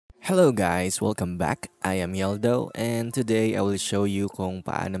Hello guys, welcome back. I am Yeldo and today I will show you kung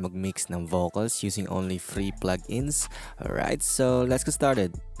paano mag-mix ng vocals using only free plugins. Alright, so let's get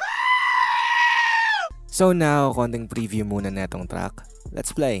started. So now, konting preview muna na itong track.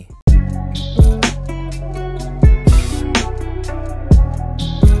 Let's play.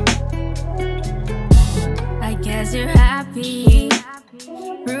 I guess you're happy,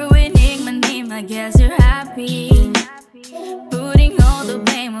 ruining my name. I guess you're happy, putting all the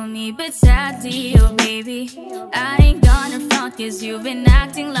blame on me, but sad deal, baby. I ain't gonna front, cause you've been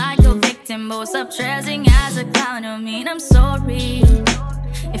acting like a victim, both up dressing as a clown. I mean, I'm sorry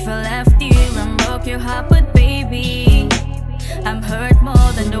if I left you and broke your heart, but baby, I'm hurt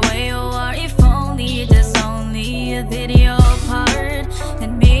more than the way you are. If only there's only a video apart,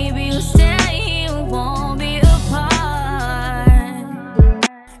 then maybe you'll stay, you won't be apart.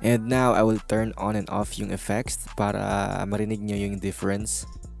 And now I will turn on and off yung effects para marinig nyo yung difference.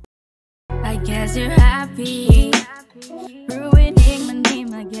 I guess you're happy, ruining my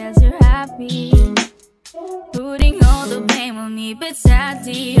name. I guess you're happy, putting all the blame on me, but sad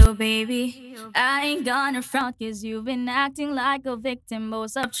deal, baby. I ain't gonna front, cause you've been acting like a victim,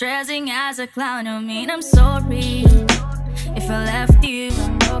 both up dressing as a clown. I mean, I'm sorry if I left you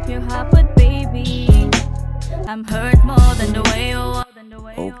and broke your heart, but baby, I'm hurt more than the way you are.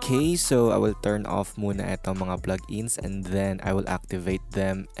 Okay, so I will turn off muna itong mga plugins and then I will activate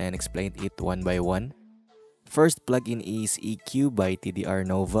them and explain it one by one. First plugin is EQ by TDR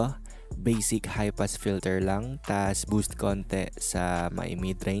Nova. Basic high-pass filter lang, tas boost konti sa may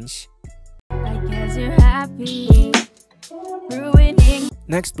mid-range. I guess you're happy, ruining.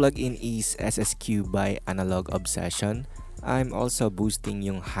 Next plugin is SSQ by Analog Obsession. I'm also boosting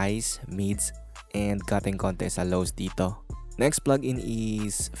yung highs, mids, and cutting konti sa lows dito. Next plugin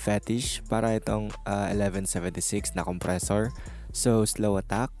is FETISH para itong 1176 na compressor. So slow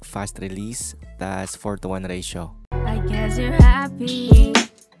attack, fast release, tas 4:1 ratio. I guess you're happy,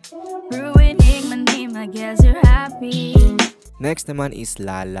 ruining my name. I guess you're happy. Next naman is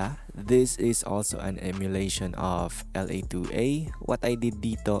LALA. This is also an emulation of LA2A. What I did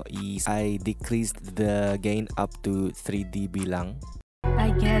dito is I decreased the gain up to 3 dB lang. I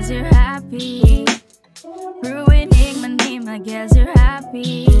guess you're happy, ruining my name. I guess you're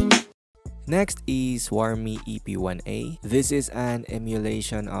happy. Next is WARMY EP1A. This is an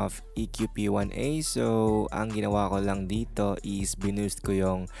emulation of EQP1A. So, ang ginawa ko lang dito is binoost ko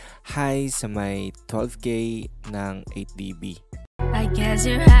yung high sa may 12K ng 8 dB. I guess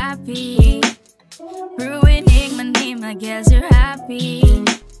you're happy, ruining my name. I guess you're happy.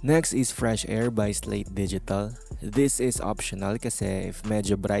 Next is Fresh Air by Slate Digital. This is optional kasi if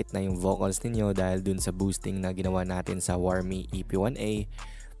medyo bright na yung vocals ninyo dahil dun sa boosting na ginawa natin sa WARMY EP1A,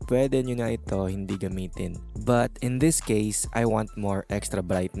 pwede nyo na ito hindi gamitin. But in this case, I want more extra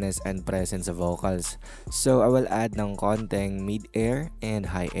brightness and presence of vocals. So I will add ng konting mid-air and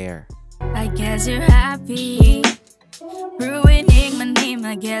high air. I guess you're happy, ruining my name.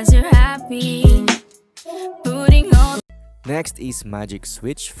 I guess you're happy, putting all. Next is Magic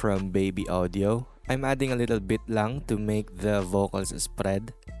Switch from Baby Audio. I'm adding a little bit lang to make the vocals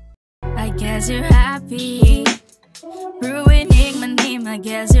spread. I guess you're happy, ruining my name. I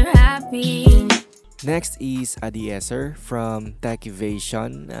guess you're happy. Next is a De-Esser from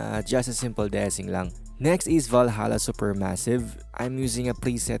Techivation. Just a simple de-essing lang. Next is ValhallaSupermassive. I'm using a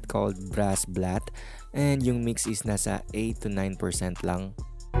preset called Brass Blat and yung mix is nasa 8 to 9% lang.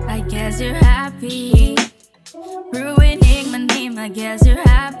 I guess you're happy, ruining my name. I guess you're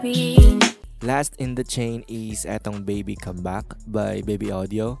happy. Last in the chain is etong Baby Comeback by Baby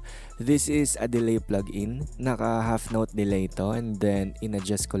Audio. This is a delay plugin. Naka half note delay to and then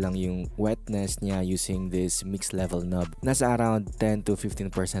in-adjust ko lang yung wetness niya using this mix level knob. Nasa around 10 to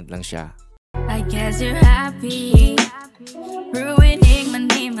 15% lang siya. I guess you're happy, ruining my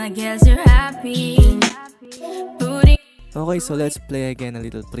name. I guess you're happy, putting. Okay, so let's play again a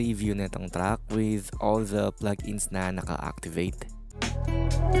little preview netong track with all the plugins na naka-activate.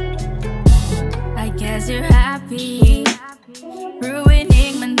 I guess you're happy,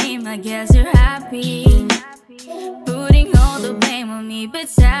 ruining my name. I guess you're happy, putting all the blame on me, but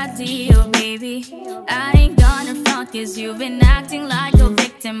sad deal, baby. I ain't gonna front, cause you've been acting like a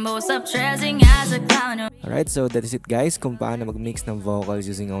victim, both up dressing as a clown. Alright, so that is it guys kung paano mag-mix ng vocals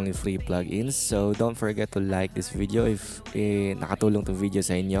using only free plugins. So don't forget to like this video if nakatulong tong video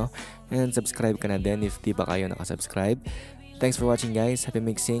sa inyo. And subscribe ka na din if di pa kayo nakasubscribe. Thanks for watching guys, happy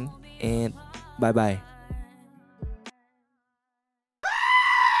mixing and bye bye.